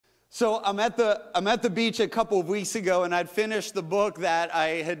So I'm at the beach a couple of weeks ago, and I'd finished the book that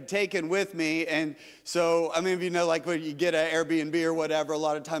I had taken with me. And so, I mean, if you know, like when you get an Airbnb or whatever, a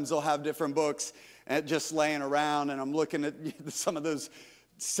lot of times they'll have different books just laying around. And I'm looking at some of those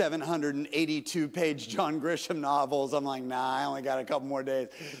 782-page John Grisham novels. I'm like, nah, I only got a couple more days.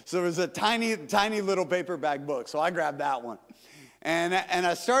 So there was a tiny little paperback book. So I grabbed that one. And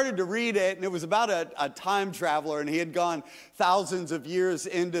I started to read it, and it was about a time traveler, and he had gone thousands of years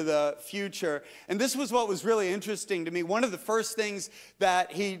into the future. And this was what was really interesting to me. One of the first things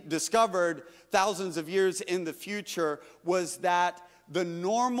that he discovered thousands of years in the future was that the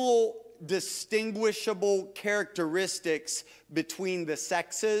normal distinguishable characteristics between the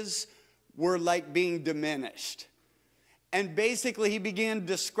sexes were like being diminished. And basically, he began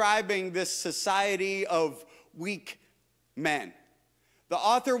describing this society of weak men. The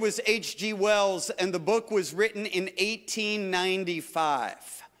author was H.G. Wells, and the book was written in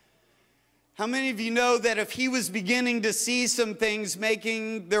 1895. How many of you know that if he was beginning to see some things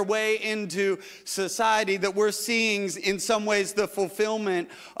making their way into society, that we're seeing in some ways the fulfillment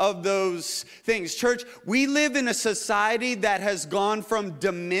of those things? Church, we live in a society that has gone from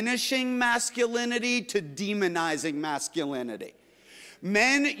diminishing masculinity to demonizing masculinity.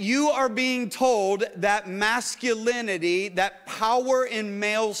 Men, you are being told that masculinity, that power in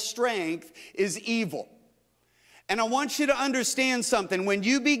male strength is evil. And I want you to understand something. When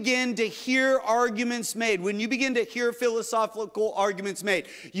you begin to hear arguments made, when you begin to hear philosophical arguments made,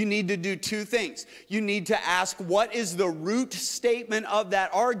 you need to do two things. You need to ask, what is the root statement of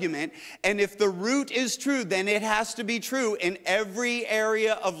that argument? And if the root is true, then it has to be true in every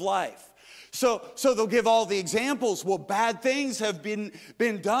area of life. So they'll give all the examples. Well, bad things have been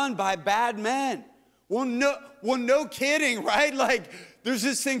done by bad men. Well, no kidding, right? Like, there's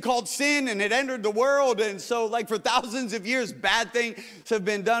this thing called sin, and it entered the world. And so, like, for thousands of years, bad things have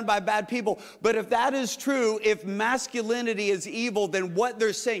been done by bad people. But if that is true, if masculinity is evil, then what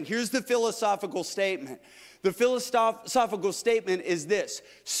they're saying, here's the philosophical statement. The philosophical statement is this: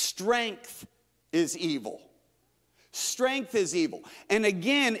 strength is evil. Strength is evil. And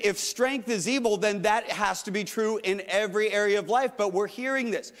again, if strength is evil, then that has to be true in every area of life. But we're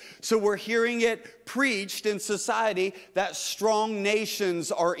hearing this. So we're hearing it preached in society that strong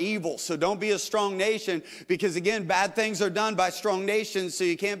nations are evil. So don't be a strong nation, because again, bad things are done by strong nations. So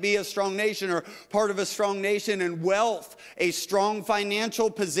you can't be a strong nation or part of a strong nation. And wealth, a strong financial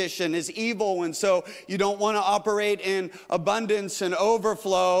position, is evil. And so you don't want to operate in abundance and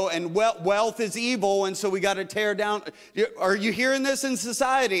overflow. And wealth is evil. And so we got to tear down. Are you hearing this in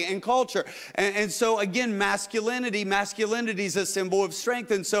society and culture? And so again, masculinity is a symbol of strength.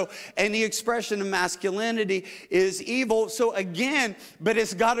 And so any expression of masculinity is evil. So again, but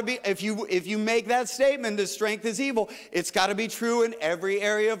it's got to be, if you make that statement that strength is evil, it's got to be true in every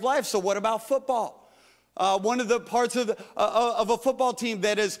area of life. So what about football? One of the parts of a football team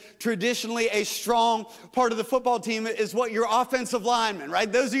that is traditionally a strong part of the football team is what? Your offensive linemen,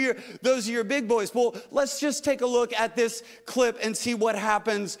 right? Those are your big boys. Well, let's just take a look at this clip and see what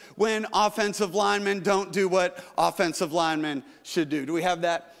happens when offensive linemen don't do what offensive linemen should do. Do we have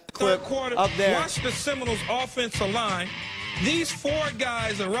that clip Third quarter, up there? Watch the Seminoles offensive line. These four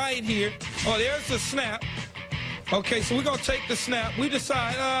guys are right here. Oh, there's the snap. Okay, so we're going to take the snap. We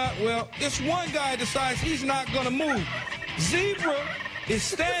decide, well, this one guy decides he's not going to move. Zebra is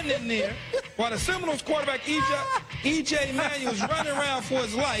standing there while the Seminoles quarterback, E.J. Manuel, is running around for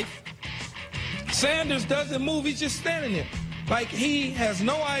his life. Sanders doesn't move. He's just standing there like he has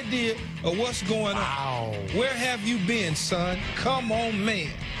no idea of what's going on. Where have you been, son? Come on,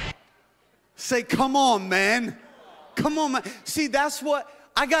 man. Say, come on, man. Come on, man. See, that's what...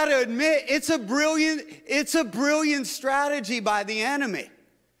 I got to admit, it's a brilliant strategy by the enemy.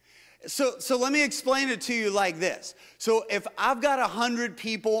 So let me explain it to you like this. So if I've got 100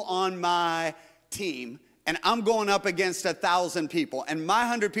 people on my team, and I'm going up against 1,000 people, and my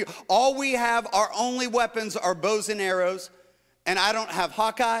 100 people, all we have, our only weapons are bows and arrows, and I don't have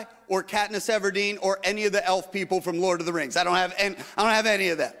Hawkeye or Katniss Everdeen or any of the elf people from Lord of the Rings. I don't have any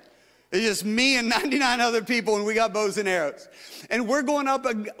of that. It's just me and 99 other people, and we got bows and arrows. And we're going up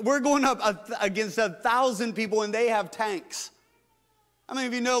against 1,000 people, and they have tanks. I mean,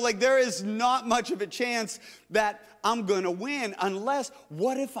 if you know, like, there is not much of a chance that I'm going to win unless,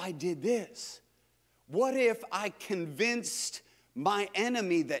 what if I did this? What if I convinced my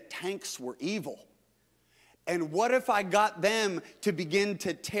enemy that tanks were evil? And what if I got them to begin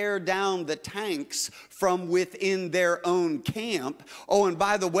to tear down the tanks from within their own camp? Oh, and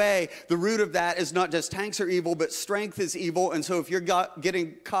by the way, the root of that is not just tanks are evil, but strength is evil. And so if you're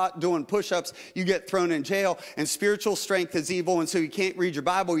getting caught doing push-ups, you get thrown in jail. And spiritual strength is evil, and so you can't read your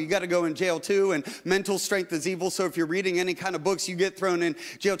Bible. You got to go in jail too. And mental strength is evil, so if you're reading any kind of books, you get thrown in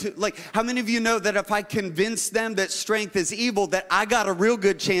jail too. Like, how many of you know that if I convince them that strength is evil, that I got a real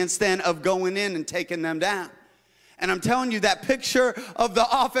good chance then of going in and taking them down? And I'm telling you, that picture of the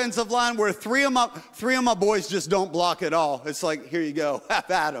offensive line where three of my boys just don't block at all. It's like, here you go, have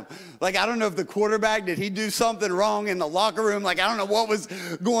at him. Like, I don't know if the quarterback, did he do something wrong in the locker room? Like, I don't know what was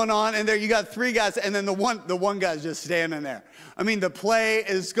going on. And there you got three guys, and then the one guy's just standing there. I mean, the play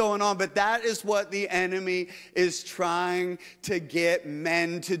is going on, but that is what the enemy is trying to get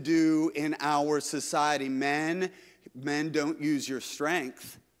men to do in our society. Men, don't use your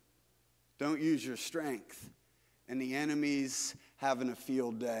strength. Don't use your strength. And the enemy's having a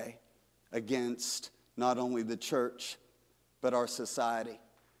field day against not only the church, but our society.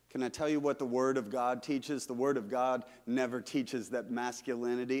 Can I tell you what the Word of God teaches? The Word of God never teaches that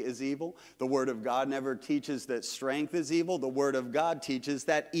masculinity is evil. The Word of God never teaches that strength is evil. The Word of God teaches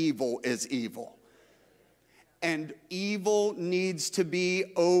that evil is evil. And evil needs to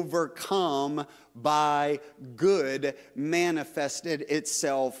be overcome by good manifested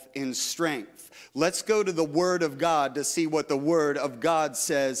itself in strength. Let's go to the Word of God to see what the Word of God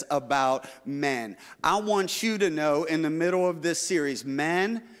says about men. I want you to know in the middle of this series,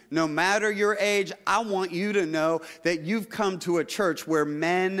 men, no matter your age, I want you to know that you've come to a church where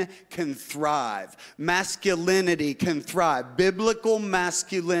men can thrive. Masculinity can thrive. Biblical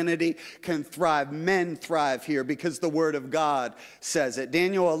masculinity can thrive. Men thrive here because the Word of God says it.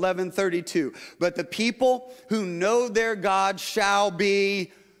 Daniel 11:32. But the people who know their God shall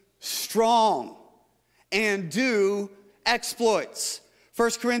be strong and do exploits. 1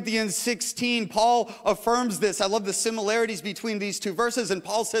 Corinthians 16, Paul affirms this. I love the similarities between these two verses. And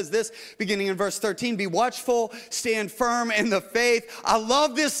Paul says this, beginning in verse 13, be watchful, stand firm in the faith. I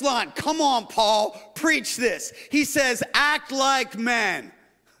love this line. Come on, Paul, preach this. He says, act like men.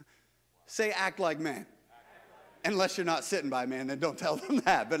 Say, act like men. Unless you're not sitting by men, then don't tell them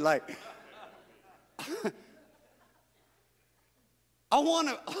that. But like, I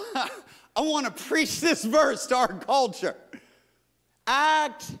want to preach this verse to our culture.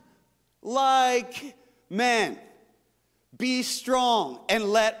 Act like men. Be strong and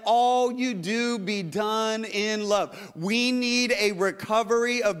let all you do be done in love. We need a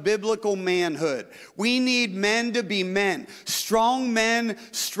recovery of biblical manhood. We need men to be men. Strong men,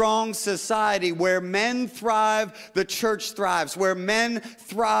 strong society. Where men thrive, the church thrives. Where men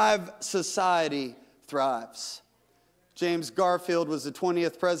thrive, society thrives. James Garfield was the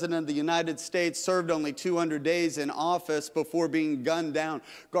 20th president of the United States, served only 200 days in office before being gunned down.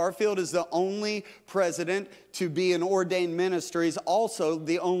 Garfield is the only president to be an ordained minister. He's also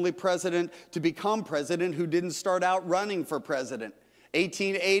the only president to become president who didn't start out running for president.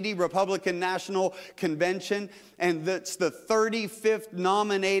 1880 Republican National Convention, and that's the 35th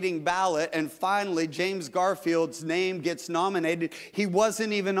nominating ballot, and finally James Garfield's name gets nominated. He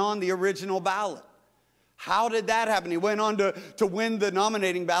wasn't even on the original ballot. How did that happen? He went on to win the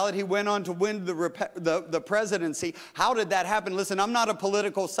nominating ballot. He went on to win the presidency. How did that happen? Listen, I'm not a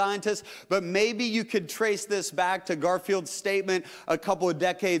political scientist, but maybe you could trace this back to Garfield's statement a couple of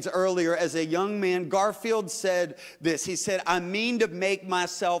decades earlier. As a young man, Garfield said this. He said, I mean to make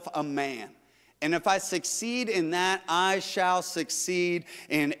myself a man. And if I succeed in that, I shall succeed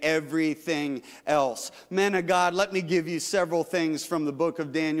in everything else. Men of God, let me give you several things from the book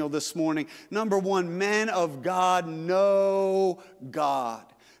of Daniel this morning. Number one, men of God know God.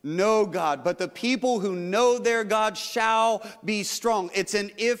 Know God, but the people who know their God shall be strong. It's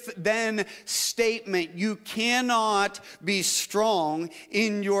an if-then statement. You cannot be strong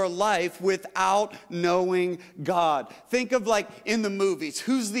in your life without knowing God. Think of like in the movies,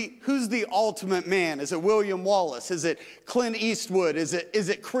 who's the ultimate man? Is it William Wallace? Is it Clint Eastwood? Is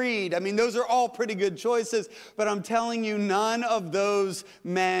it Creed? I mean, those are all pretty good choices, but I'm telling you, none of those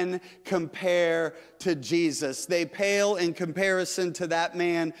men compare to Jesus. They pale in comparison to that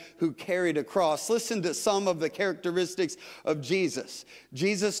man who carried a cross. Listen to some of the characteristics of Jesus.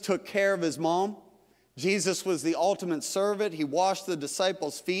 Jesus took care of his mom. Jesus was the ultimate servant. He washed the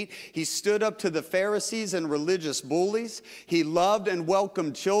disciples' feet. He stood up to the Pharisees and religious bullies. He loved and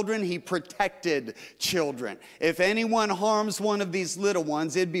welcomed children. He protected children. If anyone harms one of these little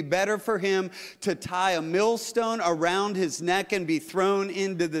ones, it'd be better for him to tie a millstone around his neck and be thrown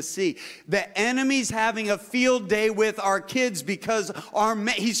into the sea. The enemy's having a field day with our kids because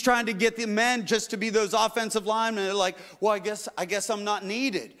he's trying to get the men just to be those offensive linemen. They're like, well, I guess I'm not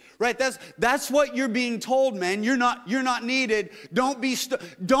needed. Right? That's what you're being told, man. You're not needed. Don't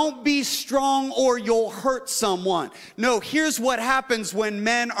be strong or you'll hurt someone. No, here's what happens when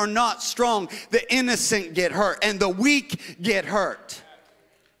men are not strong. The innocent get hurt and the weak get hurt.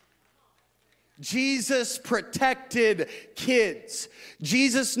 Jesus protected kids.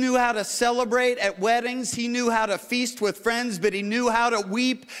 Jesus knew how to celebrate at weddings. He knew how to feast with friends, but he knew how to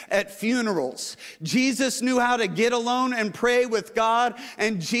weep at funerals. Jesus knew how to get alone and pray with God.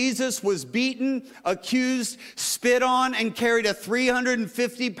 And Jesus was beaten, accused, spit on, and carried a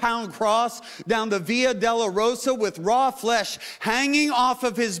 350-pound cross down the Via Dolorosa with raw flesh hanging off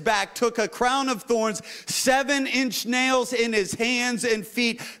of his back, took a crown of thorns, 7-inch nails in his hands and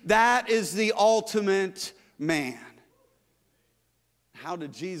feet. That is the ultimate man. How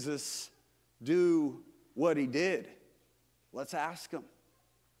did Jesus do what he did? Let's ask him.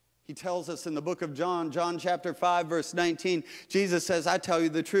 He tells us in the book of John chapter 5, verse 19, Jesus says, I tell you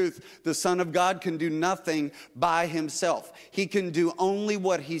the truth, the Son of God can do nothing by himself. He can do only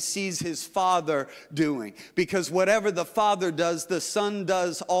what he sees his Father doing. Because whatever the Father does, the Son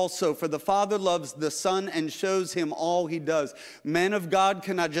does also. For the Father loves the Son and shows him all he does. Men of God,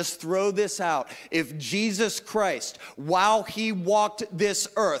 can I just throw this out? If Jesus Christ, while he walked this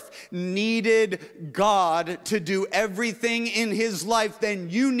earth, needed God to do everything in his life, then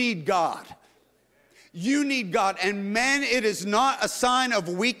you need God. You need God. And men, it is not a sign of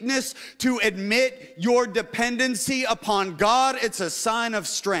weakness to admit your dependency upon God. It's a sign of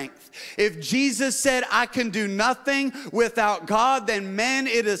strength. If Jesus said, I can do nothing without God, then men,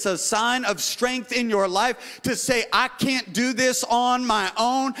 it is a sign of strength in your life to say, I can't do this on my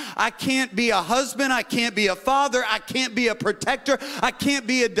own. I can't be a husband. I can't be a father. I can't be a protector. I can't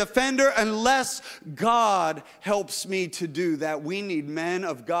be a defender unless God helps me to do that. We need men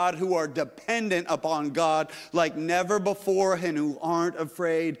of God who are dependent upon God like never before and who aren't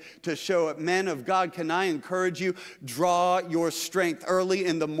afraid to show it. Men of God, can I encourage you? Draw your strength early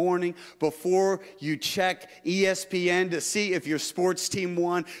in the morning before you check ESPN to see if your sports team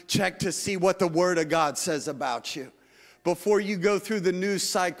won. Check to see what the Word of God says about you. Before you go through the news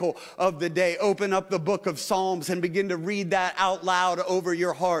cycle of the day, open up the book of Psalms and begin to read that out loud over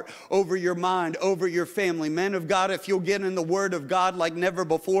your heart, over your mind, over your family. Men of God, if you'll get in the Word of God like never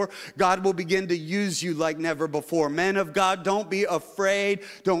before, God will begin to use you like never before. Men of God, don't be afraid.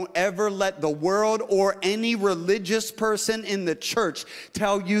 Don't ever let the world or any religious person in the church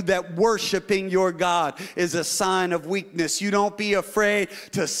tell you that worshiping your God is a sign of weakness. You don't be afraid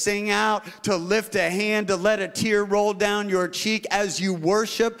to sing out, to lift a hand, to let a tear roll down your cheek. As you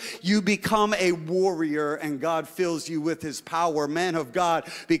worship, you become a warrior and God fills you with his power. Men of God,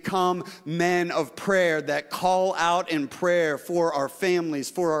 become men of prayer that call out in prayer for our families,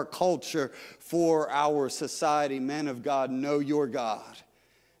 for our culture, for our society. Men of God, know your God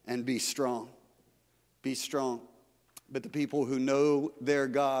and be strong. Be strong. But the people who know their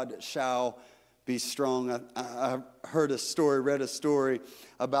God shall be strong. I read a story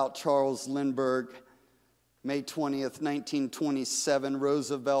about Charles Lindbergh. May 20th, 1927,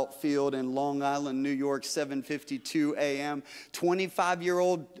 Roosevelt Field in Long Island, New York, 7:52 a.m.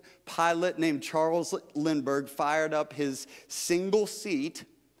 25-year-old pilot named Charles Lindbergh fired up his single-seat,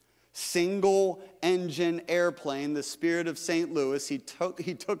 single-engine airplane, the Spirit of St. Louis. He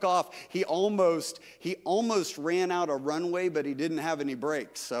took off. He almost ran out a runway, but he didn't have any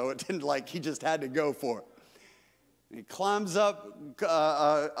brakes, so it didn't he just had to go for it. He climbs up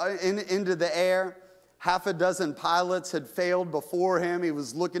into the air. Half a dozen pilots had failed before him. He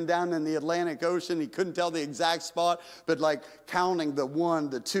was looking down in the Atlantic Ocean. He couldn't tell the exact spot, but counting the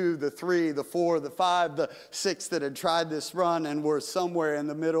 1, the 2, the 3, the 4, the 5, the 6 that had tried this run and were somewhere in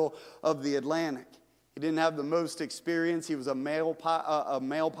the middle of the Atlantic. He didn't have the most experience. He was a male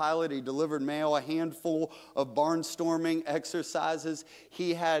pilot. He delivered mail, a handful of barnstorming exercises.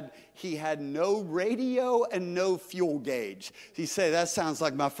 He had no radio and no fuel gauge. You say, that sounds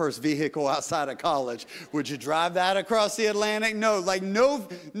like my first vehicle outside of college. Would you drive that across the Atlantic? No,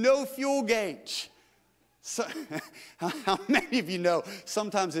 no fuel gauge. So, how many of you know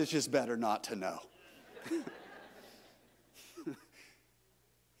sometimes it's just better not to know?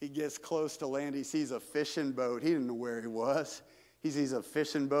 He gets close to land. He sees a fishing boat. He didn't know where he was. He sees a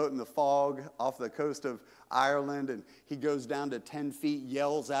fishing boat in the fog off the coast of Ireland, and he goes down to 10 feet,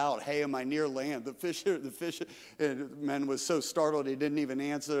 yells out, "Hey, am I near land?" The fisherman was so startled he didn't even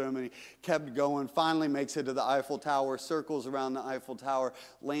answer him, and he kept going. Finally makes it to the Eiffel Tower, circles around the Eiffel Tower,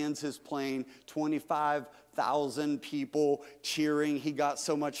 lands his plane, 25,000 people cheering. He got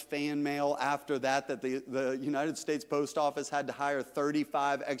so much fan mail after that the United States Post Office had to hire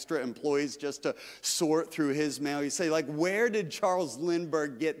 35 extra employees just to sort through his mail. You say, like, where did Charles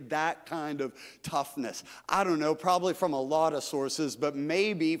Lindbergh get that kind of toughness? I don't know, probably from a lot of sources, but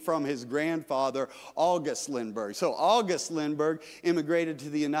maybe from his grandfather, August Lindbergh. So August Lindbergh immigrated to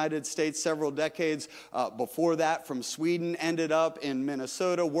the United States several decades before that from Sweden, ended up in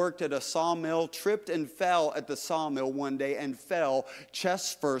Minnesota, worked at a sawmill, tripped and fell at the sawmill one day and fell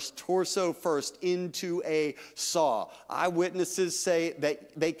chest first, torso first into a saw. Eyewitnesses say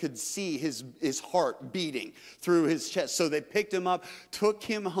that they could see his heart beating through his chest. So they picked him up, took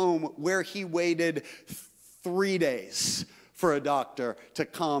him home, where he waited 3 days for a doctor to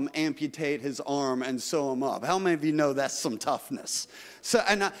come amputate his arm and sew him up. How many of you know that's some toughness? So,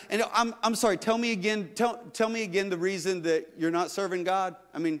 and I'm sorry, tell me again the reason that you're not serving God.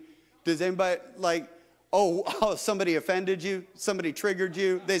 I mean, does anybody, like, oh, somebody offended you? Somebody triggered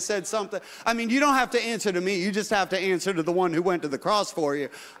you? They said something? I mean, you don't have to answer to me. You just have to answer to the one who went to the cross for you.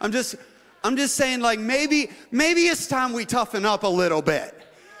 I'm just saying, like, maybe it's time we toughen up a little bit.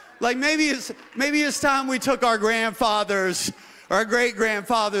 Like, maybe it's time we took our grandfathers, our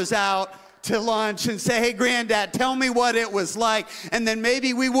great-grandfathers out to lunch and say, "Hey, Granddad, tell me what it was like." And then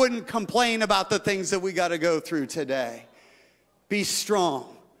maybe we wouldn't complain about the things that we got to go through today. Be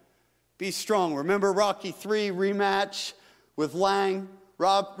strong. Be strong. Remember Rocky III rematch with Lang?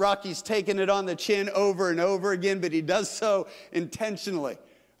 Rocky's taking it on the chin over and over again, but he does so intentionally.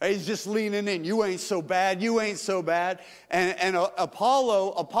 He's just leaning in. "You ain't so bad. You ain't so bad." And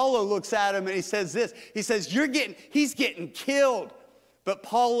Apollo looks at him and he says this. He says, he's getting killed. But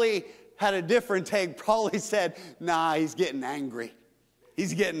Paulie had a different take. Paulie said, "Nah, he's getting angry.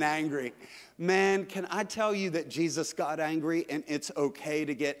 He's getting angry." Man, can I tell you that Jesus got angry, and it's okay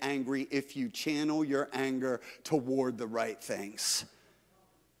to get angry if you channel your anger toward the right things.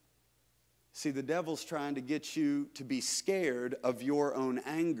 See, the devil's trying to get you to be scared of your own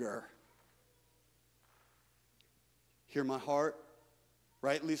anger. Hear my heart?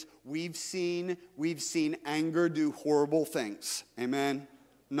 Right? At least we've seen anger do horrible things. Amen?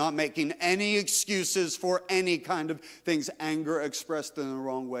 Not making any excuses for any kind of things, anger expressed in the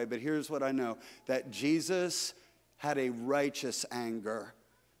wrong way. But here's what I know, that Jesus had a righteous anger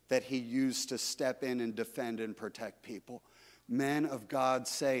that he used to step in and defend and protect people. Men of God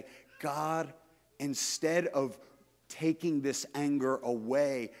say, "God, instead of taking this anger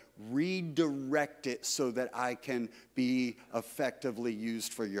away, redirect it so that I can be effectively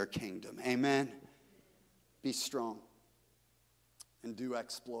used for your kingdom." Amen? Be strong and do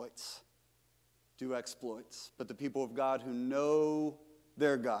exploits. Do exploits. But the people of God who know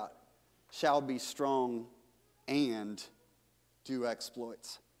their God shall be strong and do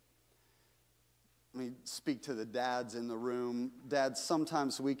exploits. Let me speak to the dads in the room. Dads,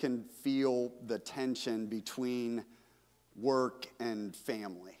 sometimes we can feel the tension between work and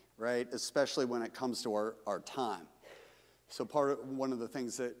family, right? Especially when it comes to our time. So one of the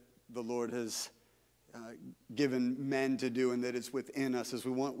things that the Lord has given men to do, and that is within us, is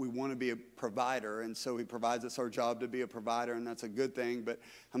we want to be a provider, and so he provides us our job to be a provider, and that's a good thing. But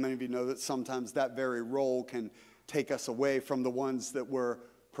how many of you know that sometimes that very role can take us away from the ones that we're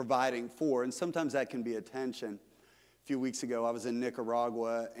providing for, and sometimes that can be a tension. A few weeks ago, I was in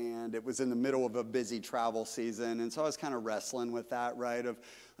Nicaragua, and it was in the middle of a busy travel season, and so I was kind of wrestling with that, right, of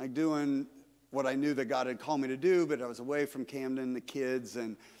like doing what I knew that God had called me to do, but I was away from Camden, the kids,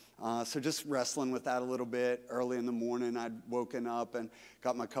 and so just wrestling with that a little bit. Early in the morning, I'd woken up and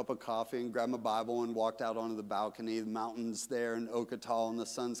got my cup of coffee and grabbed my Bible and walked out onto the balcony. The mountains there in Ocotal, and the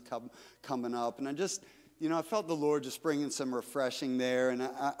sun's coming up. And I just, I felt the Lord just bringing some refreshing there. And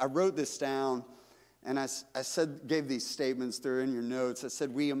I wrote this down, and I said, gave these statements. They're in your notes. I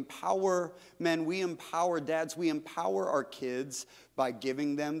said, we empower men, dads, we empower our kids by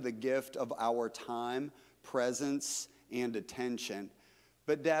giving them the gift of our time, presence, and attention.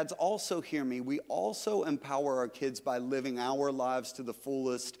 But dads, also hear me, we also empower our kids by living our lives to the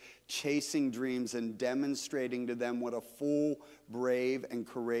fullest, chasing dreams and demonstrating to them what a full, brave, and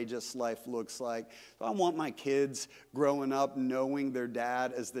courageous life looks like. So I want my kids growing up knowing their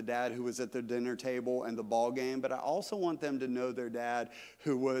dad as the dad who was at their dinner table and the ball game, but I also want them to know their dad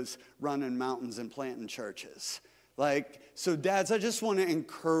who was running mountains and planting churches. So dads, I just want to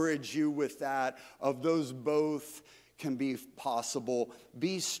encourage you with that, of those both can be possible.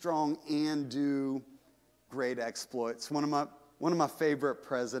 Be strong and do great exploits. One of my favorite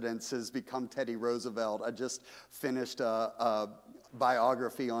presidents has become Teddy Roosevelt. I just finished a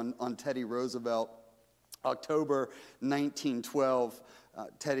biography on Teddy Roosevelt. October 1912,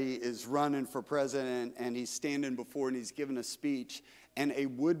 Teddy is running for president, and he's standing before and he's giving a speech, and a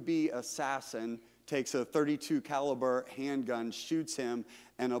would-be assassin takes a .32 caliber handgun, shoots him,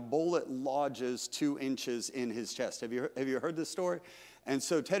 and a bullet lodges 2 inches in his chest. Have you heard this story? And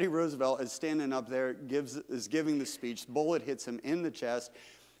so Teddy Roosevelt is standing up there, is giving the speech. Bullet hits him in the chest.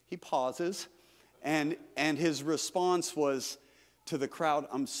 He pauses, and his response was to the crowd,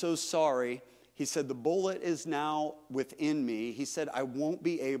 "I'm so sorry." He said, "The bullet is now within me." He said, "I won't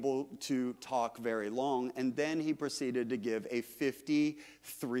be able to talk very long." And then he proceeded to give a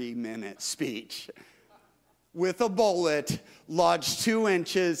 53-minute speech with a bullet lodged 2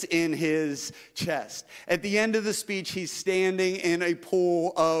 inches in his chest. At the end of the speech, he's standing in a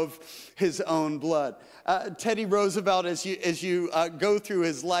pool of his own blood. Teddy Roosevelt, as you go through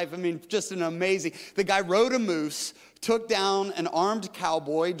his life, I mean, just an amazing. The guy rode a moose, took down an armed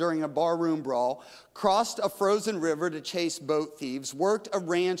cowboy during a barroom brawl, crossed a frozen river to chase boat thieves, worked a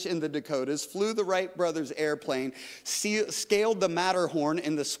ranch in the Dakotas, flew the Wright brothers airplane, scaled the Matterhorn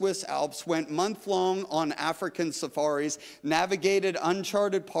in the Swiss Alps, went month-long on African safaris, navigated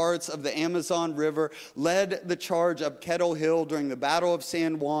uncharted parts of the Amazon River, led the charge up Kettle Hill during the Battle of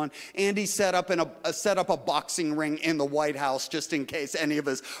San Juan, and he set up a boxing ring in the White House just in case any of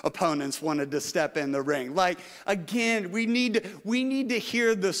his opponents wanted to step in the ring. Like, again, we need to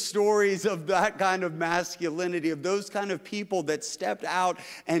hear the stories of that kind of masculinity, of those kind of people that stepped out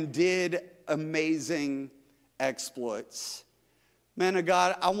and did amazing exploits. Man of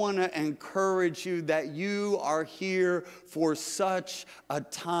God, I want to encourage you that you are here for such a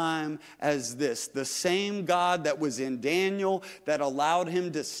time as this. The same God that was in Daniel, that allowed him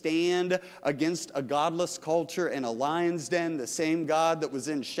to stand against a godless culture in a lion's den, the same God that was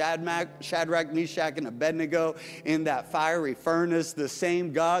in Shadrach, Meshach, and Abednego in that fiery furnace, the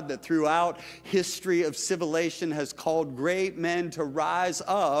same God that throughout history of civilization has called great men to rise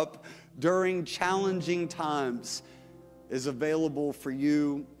up during challenging times, is available for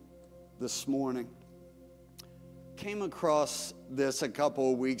you this morning. Came across this a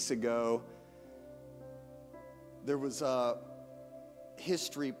couple of weeks ago. There was a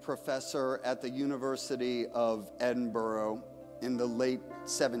history professor at the University of Edinburgh in the late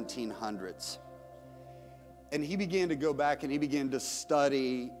 1700s. And he began to go back and he began to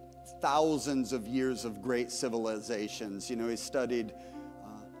study thousands of years of great civilizations. You know, he studied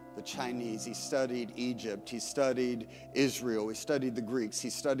the Chinese, he studied Egypt, he studied Israel, he studied the Greeks, he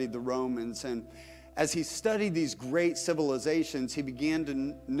studied the Romans. And as he studied these great civilizations, he began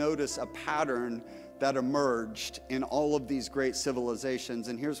to notice a pattern that emerged in all of these great civilizations.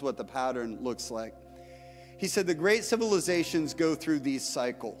 And here's what the pattern looks like. He said the great civilizations go through these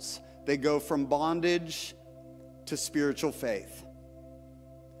cycles. They go from bondage to spiritual faith,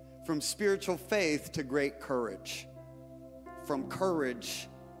 from spiritual faith to great courage, from courage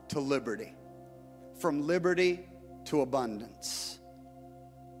to liberty, from liberty to abundance.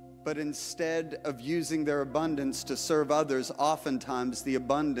 But instead of using their abundance to serve others, oftentimes the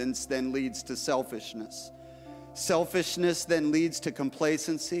abundance then leads to selfishness. Selfishness then leads to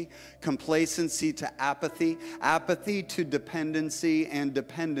complacency, complacency to apathy, apathy to dependency, and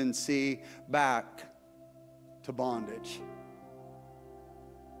dependency back to bondage.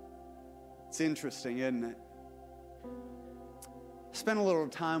 It's interesting, isn't it? Spent a little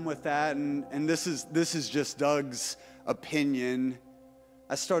time with that, and this is just Doug's opinion.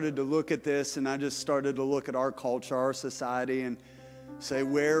 I started to look at this, and I just started to look at our culture, our society, and say,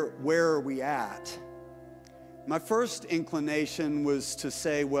 where are we at? My first inclination was to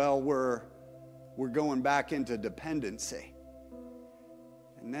say, well, we're going back into dependency.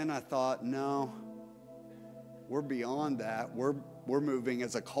 And then I thought, no, we're beyond that. We're moving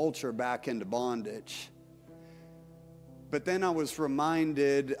as a culture back into bondage. But then I was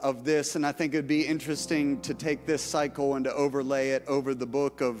reminded of this, and I think it'd be interesting to take this cycle and to overlay it over the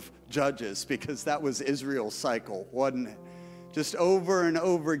book of Judges, because that was Israel's cycle, wasn't it? Just over and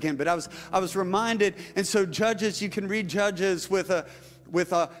over again. But I was reminded, and so Judges, you can read Judges with a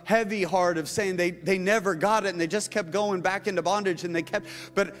heavy heart of saying they never got it, and they just kept going back into bondage, and they kept,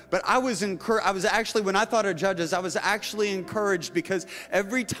 but I was encouraged. I was actually, when I thought of Judges, I was actually encouraged, because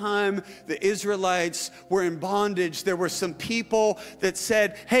every time the Israelites were in bondage, there were some people that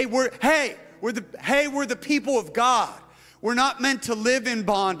said, hey, we're the people of God. We're not meant to live in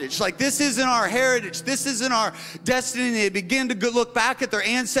bondage. Like, this isn't our heritage. This isn't our destiny. They begin to look back at their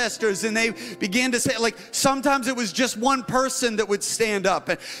ancestors and they began to say, like, sometimes it was just one person that would stand up.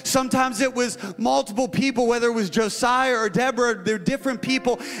 And sometimes it was multiple people, whether it was Josiah or Deborah, they're different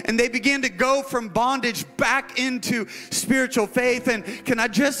people. And they began to go from bondage back into spiritual faith. And can I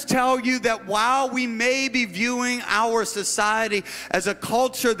just tell you that while we may be viewing our society as a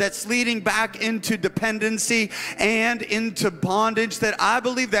culture that's leading back into dependency and into bondage, that I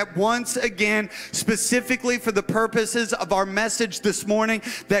believe that once again, specifically for the purposes of our message this morning,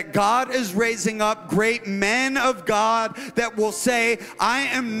 that God is raising up great men of God that will say, I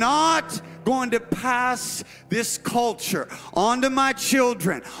am not going to pass this culture onto my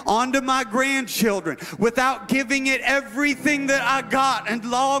children, onto my grandchildren, without giving it everything that I got. And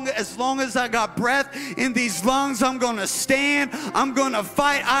as long as I got breath in these lungs, I'm going to stand. I'm going to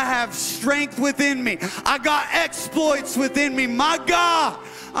fight. I have strength within me. I got exploits within me. My God,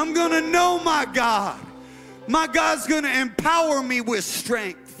 I'm going to know my God. My God's going to empower me with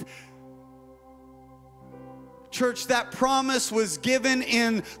strength. Church, that promise was given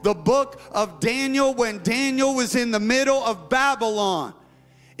in the book of Daniel when Daniel was in the middle of Babylon.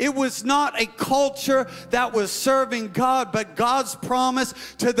 It was not a culture that was serving God, but God's promise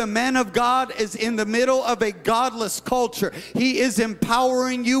to the men of God is in the middle of a godless culture. He is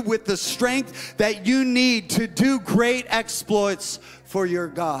empowering you with the strength that you need to do great exploits for your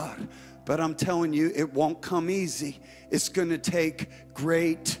God. But I'm telling you, it won't come easy. It's going to take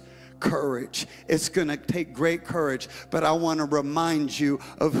great courage. It's going to take great courage, but I want to remind you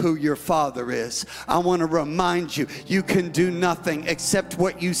of who your Father is. I want to remind you, you can do nothing except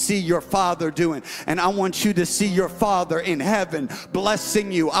what you see your Father doing. And I want you to see your Father in heaven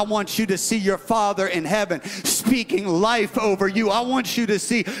blessing you. I want you to see your Father in heaven speaking life over you. I want you to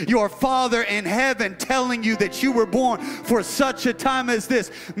see your Father in heaven telling you that you were born for such a time as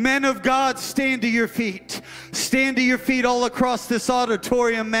this. Men of God, stand to your feet. Stand to your feet all across this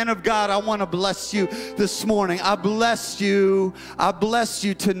auditorium, men of God. I want to bless you this morning. I bless you. I bless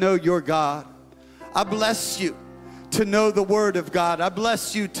you to know your God. I bless you to know the Word of God. I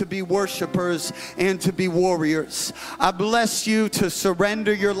bless you to be worshipers and to be warriors. I bless you to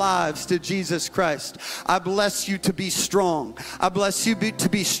surrender your lives to Jesus Christ. I bless you to be strong. I bless you to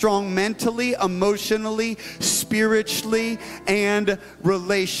be strong mentally, emotionally, spiritually, and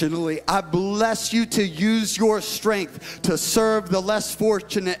relationally. I bless you to use your strength to serve the less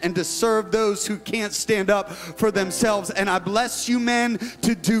fortunate and to serve those who can't stand up for themselves. And I bless you, men,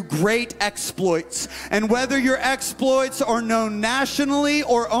 to do great exploits. And whether your exploits are known nationally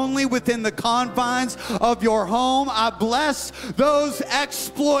or only within the confines of your home, I bless those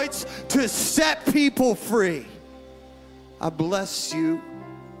exploits to set people free. I bless you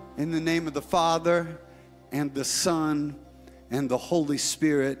in the name of the Father and the Son and the Holy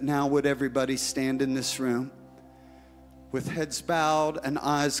Spirit. Now would everybody stand in this room with heads bowed and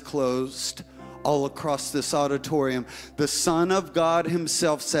eyes closed all across this auditorium. The Son of God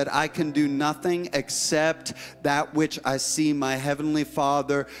himself said, I can do nothing except that which I see my Heavenly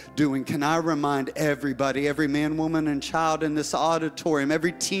Father doing. Can I remind everybody, every man, woman, and child in this auditorium,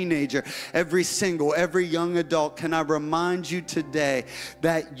 every teenager, every single, every young adult, can I remind you today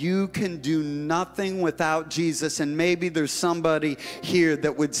that you can do nothing without Jesus? And maybe there's somebody here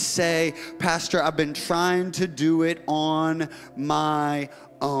that would say, Pastor, I've been trying to do it on my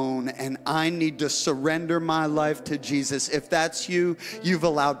own, and I need to surrender my life to Jesus. If that's you, you've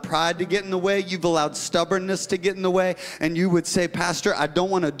allowed pride to get in the way, you've allowed stubbornness to get in the way, and you would say, Pastor, I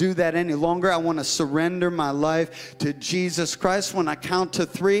don't want to do that any longer. I want to surrender my life to Jesus Christ. When I count to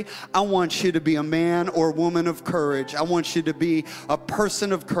 3, I want you to be a man or woman of courage. I want you to be a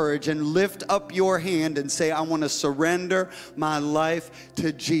person of courage and lift up your hand and say, I want to surrender my life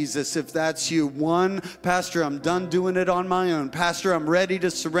to Jesus. If that's you. 1, Pastor, I'm done doing it on my own. Pastor, I'm ready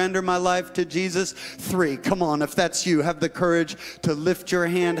to surrender my life to Jesus. 3, come on, if that's you, have the courage to lift your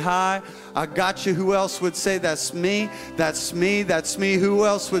hand high. I got you. Who else would say that's me? That's me. That's me. Who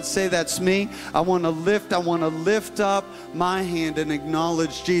else would say that's me? I want to lift up my hand and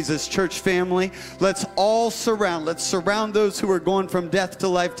acknowledge Jesus. Church family, let's all surround. Let's surround those who are going from death to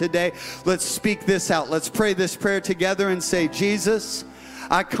life today. Let's speak this out. Let's pray this prayer together and say, Jesus,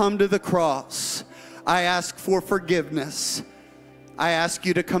 I come to the cross. I ask for forgiveness. I ask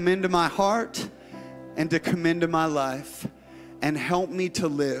you to come into my heart and to come into my life and help me to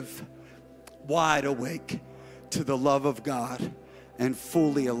live wide awake to the love of God and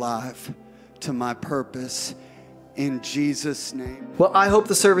fully alive to my purpose in Jesus' name. Well, I hope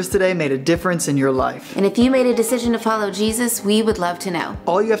the service today made a difference in your life. And if you made a decision to follow Jesus, we would love to know.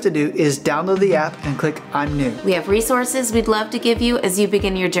 All you have to do is download the app and click I'm new. We have resources we'd love to give you as you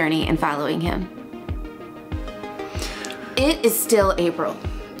begin your journey in following him. It is still April.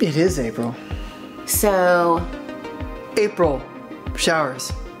 It is April. So, April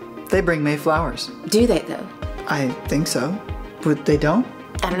showers. They bring May flowers. do they though? I think so. But they don't?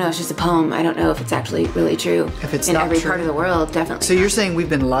 I don't know, it's just a poem. I don't know if it's actually really true. If it's in not every true. part of the world, definitely. So you're saying we've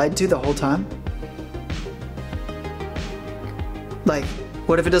been lied to the whole time? Like,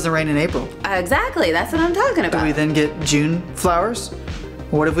 what if it doesn't rain in April? Exactly, that's what I'm talking Do about. we then get June flowers?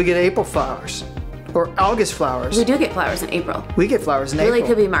 What if we get April flowers? Or August flowers? We do get flowers in April. We get flowers in Really April.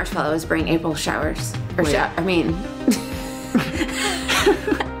 could be marshmallows bring April showers. Or Wait. I mean...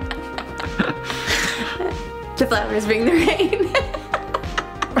 the flowers bring the rain.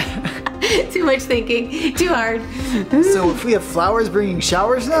 Too much thinking, too hard. So if we have flowers bringing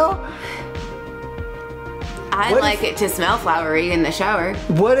showers now? I What like it to smell flowery in the shower.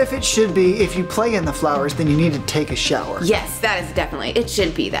 What if it should be, if you play in the flowers, then you need to take a shower? Yes, that is definitely, it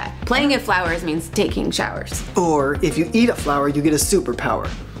should be that. Playing in flowers means taking showers. Or if you eat a flower, you get a superpower.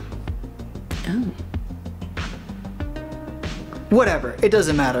 Oh. Whatever, it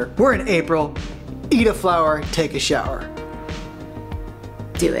doesn't matter. We're in April. Eat a flower, take a shower.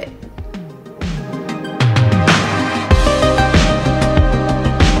 Do it.